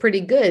number looks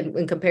pretty good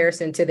in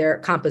comparison to their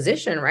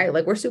composition, right?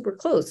 Like we're super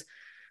close.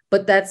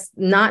 But that's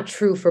not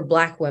true for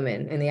Black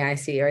women in the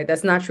IC, right?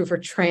 That's not true for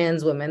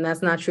trans women.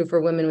 That's not true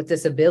for women with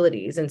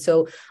disabilities. And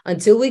so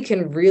until we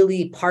can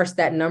really parse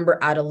that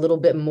number out a little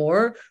bit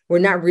more, we're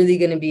not really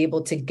going to be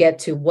able to get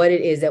to what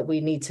it is that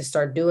we need to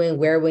start doing,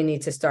 where we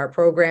need to start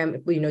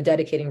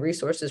dedicating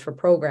resources for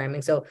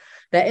programming. So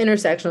that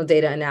intersectional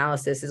data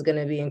analysis is going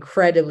to be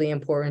incredibly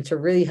important to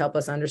really help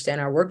us understand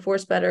our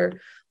workforce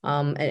better,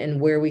 and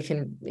where we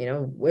can,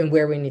 and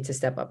where we need to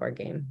step up our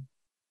game.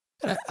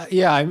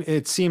 Yeah,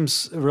 it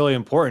seems really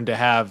important to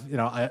have,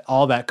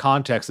 all that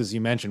context, as you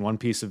mentioned. One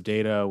piece of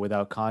data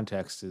without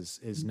context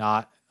is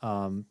not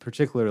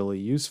particularly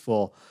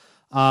useful.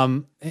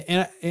 And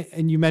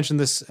you mentioned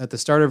this at the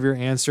start of your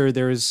answer.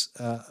 There is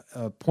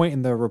a point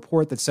in the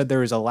report that said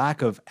there is a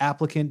lack of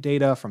applicant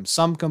data from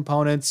some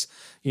components.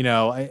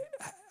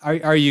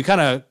 Are you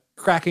kind of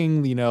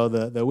cracking,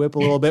 the whip a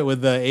little bit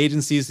with the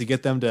agencies to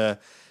get them to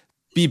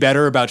be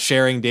better about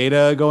sharing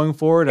data going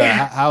forward?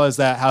 How is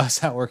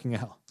that working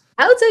out?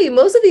 I will tell you,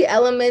 most of the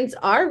elements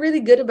are really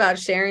good about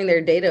sharing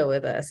their data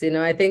with us.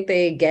 I think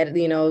they get,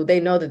 they know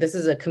that this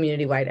is a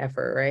community-wide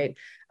effort, right?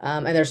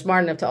 And they're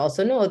smart enough to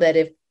also know that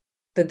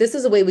that this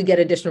is a way we get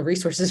additional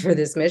resources for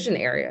this mission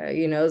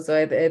area, so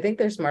I think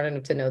they're smart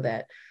enough to know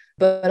that.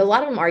 But a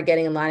lot of them are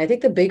getting in line. I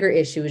think the bigger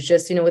issue is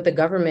just, with the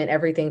government,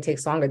 everything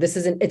takes longer.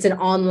 It's an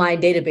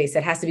online database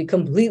that has to be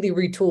completely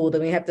retooled.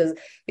 And we have to,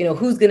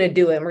 who's going to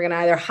do it? And we're going to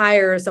either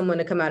hire someone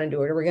to come out and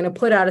do it, or we're going to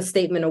put out a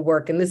statement of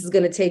work. And this is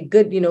going to take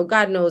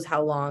God knows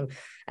how long.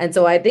 And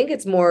so I think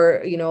it's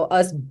more,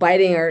 us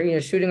biting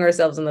or, shooting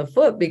ourselves in the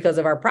foot because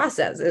of our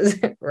processes,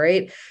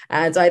 right?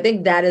 And so I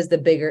think that is the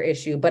bigger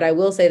issue. But I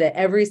will say that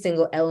every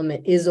single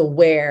element is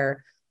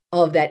aware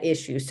of that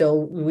issue. So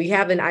we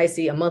have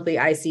a monthly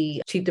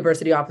IC Chief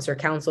Diversity Officer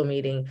Council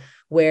meeting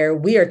where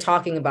we are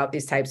talking about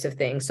these types of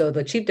things. So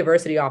the Chief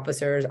Diversity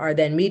Officers are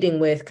then meeting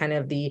with kind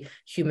of the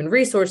human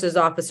resources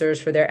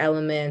officers for their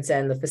elements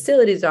and the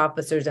facilities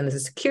officers and the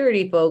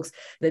security folks,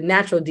 the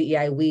natural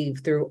DEI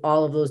weave through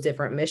all of those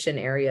different mission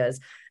areas.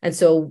 And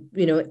so,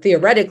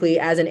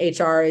 theoretically, as an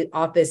HR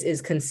office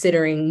is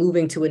considering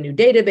moving to a new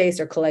database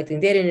or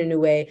collecting data in a new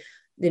way,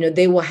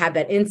 they will have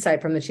that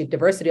insight from the Chief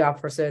Diversity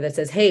Officer that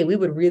says, hey, we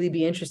would really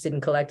be interested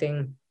in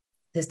collecting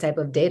this type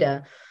of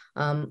data.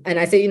 And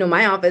I say,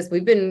 my office,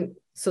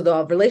 so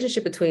the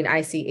relationship between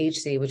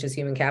ICHC, which is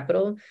human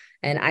capital,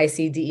 and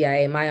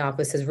ICDEI in my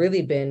office has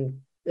really been,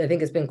 I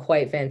think it's been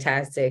quite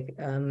fantastic.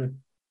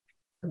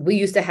 We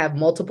used to have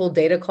multiple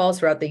data calls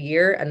throughout the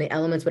year, and the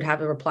elements would have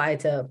to reply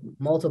to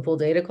multiple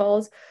data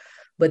calls.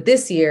 But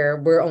this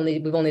year,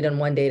 we've only done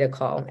one data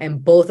call,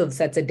 and both of the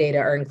sets of data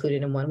are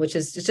included in one, which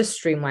is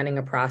just streamlining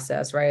a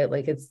process, right?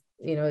 Like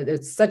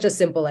it's such a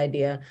simple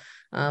idea,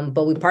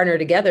 but we partner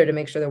together to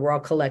make sure that we're all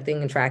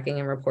collecting and tracking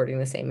and reporting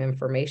the same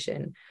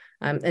information.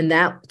 And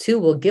that too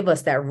will give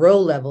us that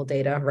row level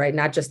data, right?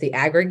 Not just the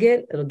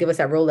aggregate. It'll give us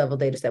that row level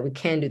data so that we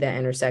can do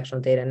that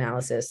intersectional data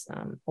analysis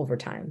over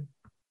time.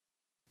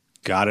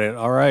 Got it.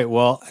 All right.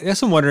 Well, I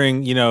guess I'm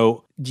wondering,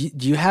 do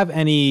you have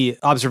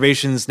any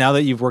observations now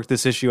that you've worked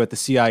this issue at the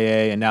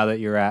CIA and now that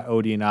you're at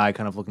OD&I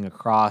kind of looking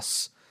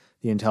across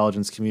the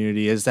intelligence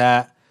community? Is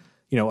that,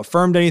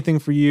 affirmed anything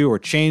for you or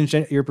changed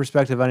your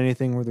perspective on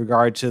anything with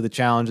regard to the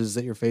challenges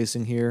that you're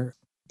facing here?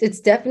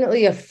 It's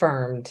definitely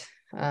affirmed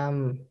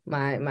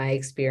my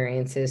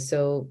experiences.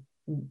 So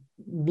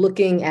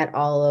looking at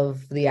all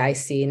of the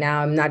IC,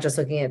 now I'm not just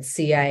looking at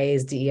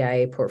CIA's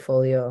DEI&A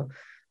portfolio,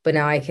 but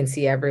now I can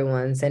see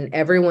everyone's, and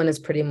everyone is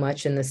pretty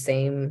much in the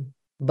same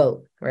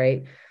boat,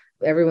 right?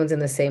 Everyone's in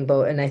the same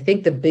boat. And I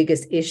think the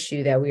biggest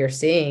issue that we are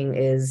seeing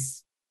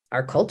is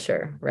our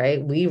culture,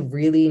 right? We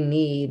really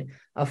need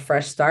a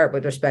fresh start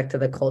with respect to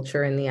the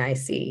culture in the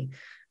IC.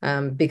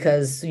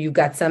 Because you've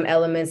got some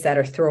elements that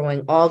are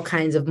throwing all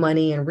kinds of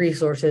money and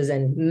resources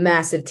and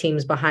massive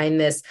teams behind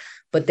this,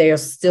 but they'll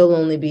still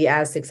only be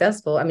as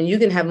successful. I mean, you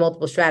can have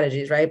multiple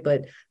strategies, right?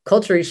 But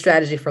culture eats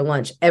strategy for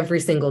lunch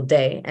every single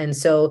day. And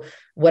so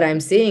what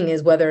I'm seeing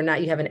is whether or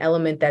not you have an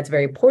element that's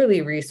very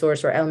poorly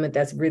resourced or element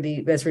that's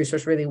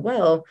resourced really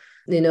well,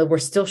 we're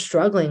still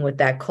struggling with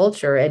that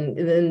culture. And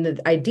then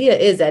the idea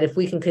is that if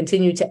we can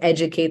continue to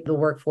educate the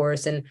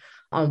workforce and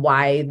on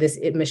why this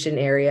mission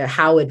area,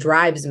 how it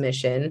drives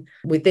mission,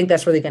 we think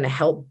that's really going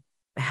to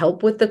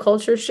help with the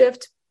culture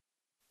shift.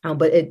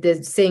 But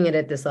seeing it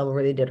at this level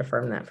really did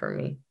affirm that for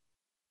me.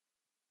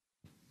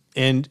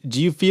 And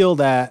do you feel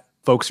that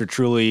folks are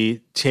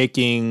truly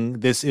taking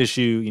this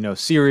issue,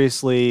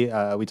 seriously?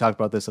 We talked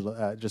about this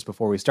just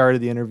before we started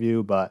the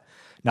interview, but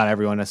not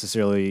everyone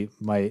necessarily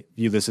might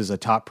view this as a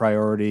top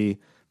priority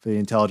for the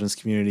intelligence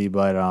community.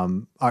 But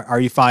are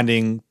you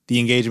finding the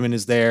engagement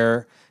is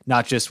there,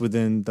 not just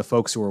within the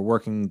folks who are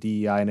working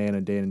DEI&A on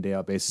a day in, day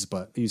out basis,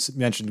 but you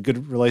mentioned a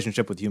good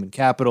relationship with human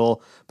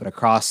capital, but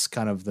across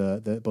kind of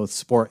the both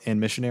support and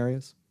mission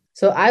areas?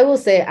 So I will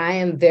say I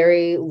am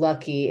very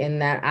lucky in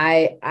that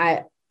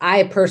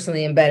I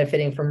personally am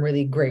benefiting from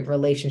really great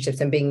relationships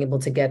and being able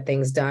to get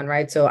things done,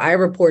 right? So I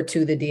report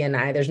to the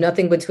DNI. There's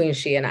nothing between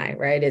she and I,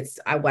 right?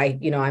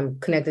 I'm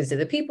connected to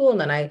the people,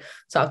 and then I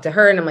talk to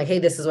her and I'm like, hey,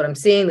 this is what I'm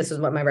seeing. This is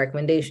what my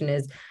recommendation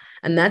is.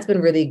 And that's been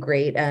really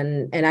great.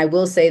 And I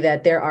will say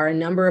that there are a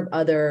number of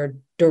other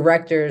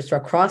directors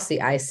across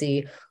the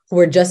IC who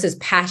are just as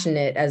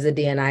passionate as the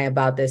DNI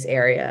about this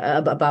area,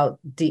 about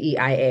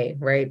DEI&A,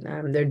 right?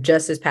 They're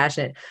just as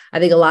passionate. I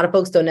think a lot of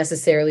folks don't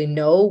necessarily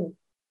know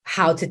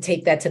how to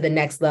take that to the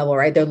next level,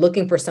 right? They're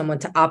looking for someone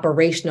to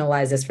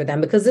operationalize this for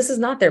them because this is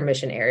not their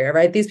mission area,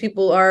 right? These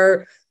people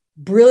are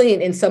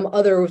brilliant in some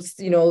other,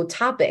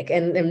 topic.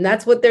 And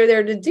that's what they're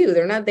there to do.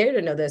 They're not there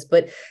to know this,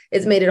 but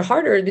it's made it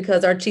harder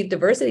because our chief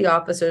diversity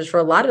officers, for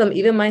a lot of them,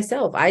 even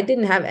myself, I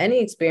didn't have any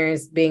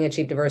experience being a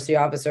chief diversity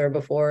officer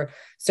before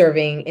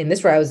serving in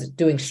this, where I was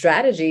doing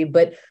strategy,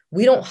 but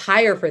we don't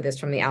hire for this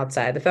from the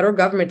outside. The federal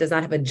government does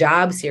not have a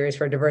job series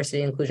for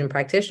diversity and inclusion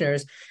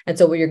practitioners. And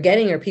so what you're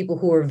getting are people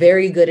who are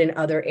very good in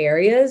other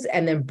areas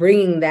and then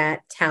bringing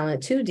that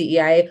talent to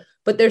DEI,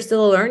 but there's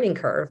still a learning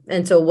curve.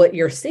 And so what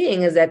you're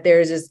seeing is that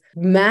there's this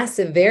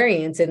massive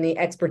variance in the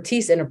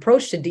expertise and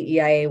approach to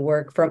DEI&A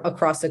work from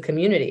across the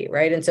community,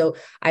 right? And so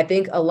I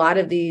think a lot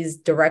of these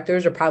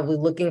directors are probably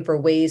looking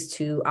for ways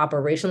to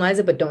operationalize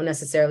it, but don't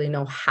necessarily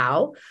know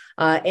how.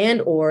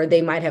 Or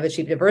they might have a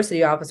chief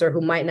diversity officer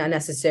who might not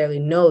necessarily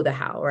know the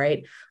how,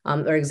 right?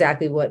 Or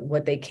exactly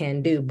what they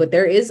can do. But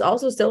there is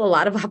also still a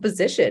lot of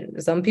opposition.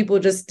 Some people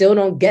just still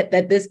don't get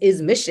that this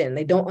is mission.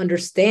 They don't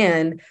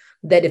understand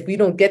that if we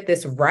don't get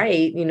this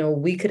right,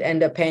 we could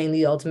end up paying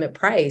the ultimate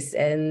price.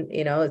 And,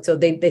 so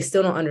they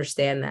still don't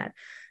understand that.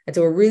 And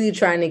so we're really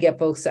trying to get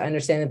folks to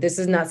understand that this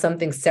is not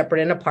something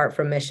separate and apart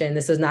from mission.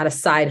 This is not a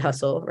side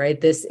hustle, right?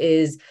 This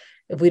is,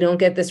 if we don't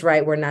get this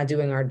right, we're not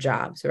doing our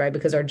jobs, right?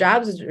 Because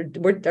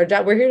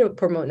we're here to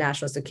promote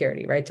national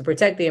security, right? To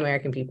protect the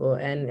American people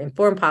and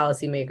inform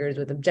policymakers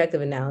with objective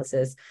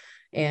analysis.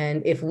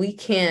 And if we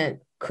can't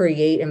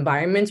create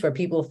environments where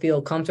people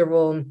feel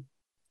comfortable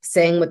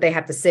saying what they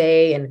have to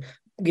say and,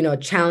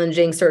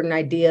 challenging certain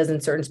ideas in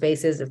certain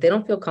spaces, if they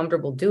don't feel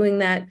comfortable doing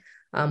that,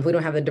 if we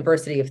don't have the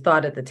diversity of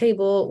thought at the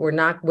table, we're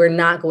not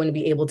going to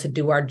be able to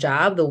do our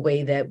job the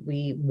way that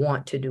we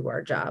want to do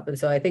our job. And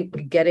so I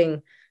think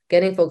getting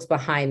folks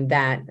behind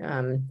that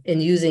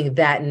and using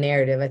that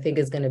narrative, I think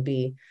is going to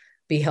be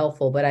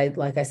helpful. But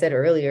like I said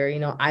earlier,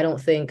 I don't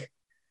think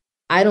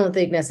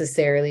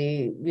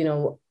necessarily,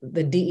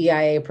 the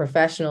DEI&A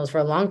professionals, for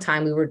a long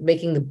time, we were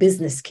making the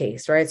business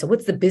case, right? So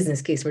what's the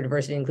business case for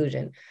diversity and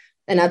inclusion?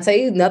 And I'll tell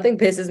you, nothing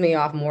pisses me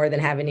off more than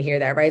having to hear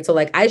that, right? So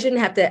I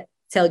shouldn't have to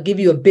give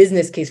you a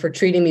business case for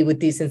treating me with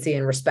decency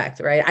and respect,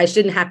 right? I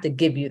shouldn't have to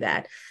give you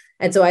that.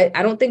 And so I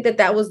don't think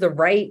that was the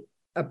right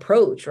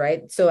approach,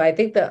 right? So I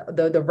think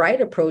the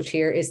right approach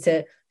here is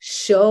to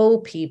show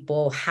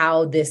people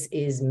how this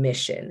is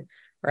mission,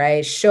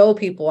 right? Show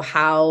people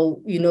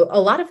how, a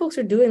lot of folks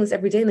are doing this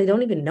every day and they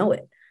don't even know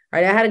it,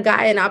 right? I had a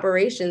guy in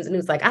operations and he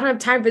was like, I don't have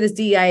time for this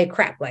DEI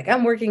crap. Like,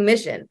 I'm working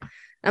mission.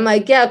 I'm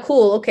like, yeah,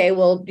 cool. Okay.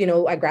 Well,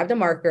 I grabbed a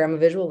marker. I'm a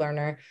visual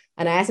learner.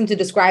 And I asked him to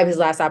describe his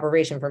last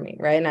operation for me,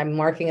 right? And I'm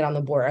marking it on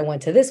the board. I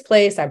went to this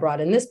place. I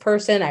brought in this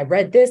person. I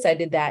read this. I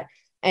did that.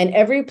 And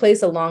every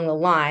place along the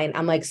line,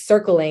 I'm like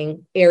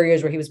circling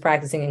areas where he was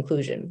practicing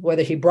inclusion,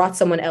 whether he brought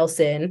someone else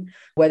in,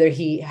 whether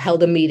he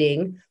held a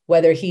meeting,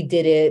 whether he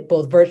did it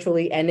both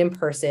virtually and in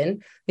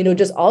person,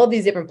 just all of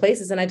these different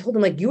places. And I told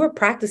him, like, you are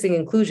practicing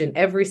inclusion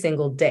every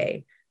single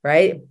day,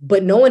 right?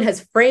 But no one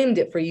has framed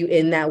it for you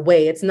in that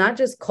way. It's not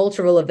just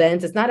cultural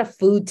events. It's not a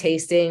food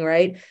tasting,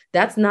 right?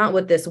 That's not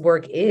what this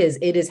work is.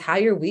 It is how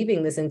you're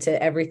weaving this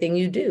into everything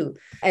you do.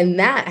 And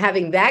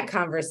having that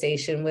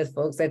conversation with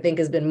folks, I think,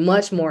 has been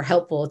much more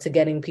helpful to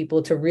getting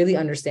people to really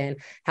understand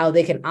how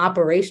they can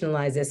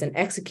operationalize this and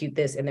execute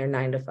this in their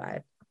 9 to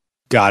 5.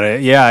 Got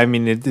it. Yeah, I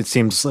mean, it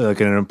seems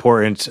like an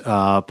important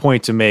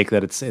point to make,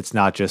 that it's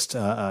not just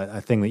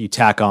a thing that you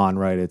tack on,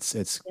 right?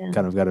 It's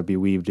kind of got to be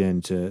weaved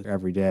into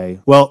every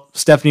day. Well,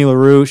 Stephanie La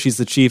Rue, she's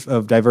the Chief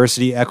of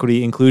Diversity,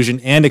 Equity, Inclusion,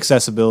 and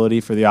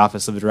Accessibility for the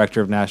Office of the Director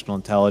of National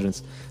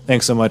Intelligence.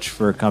 Thanks so much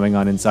for coming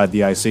on Inside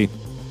the IC.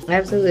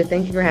 Absolutely.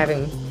 Thank you for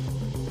having me.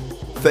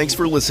 Thanks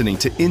for listening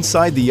to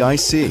Inside the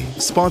IC,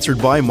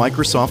 sponsored by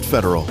Microsoft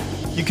Federal.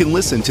 You can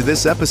listen to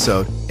this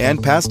episode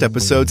and past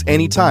episodes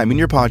anytime in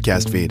your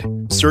podcast feed.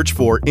 Search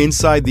for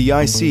Inside the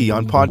IC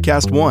on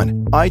Podcast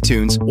One,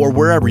 iTunes, or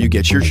wherever you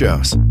get your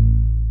shows.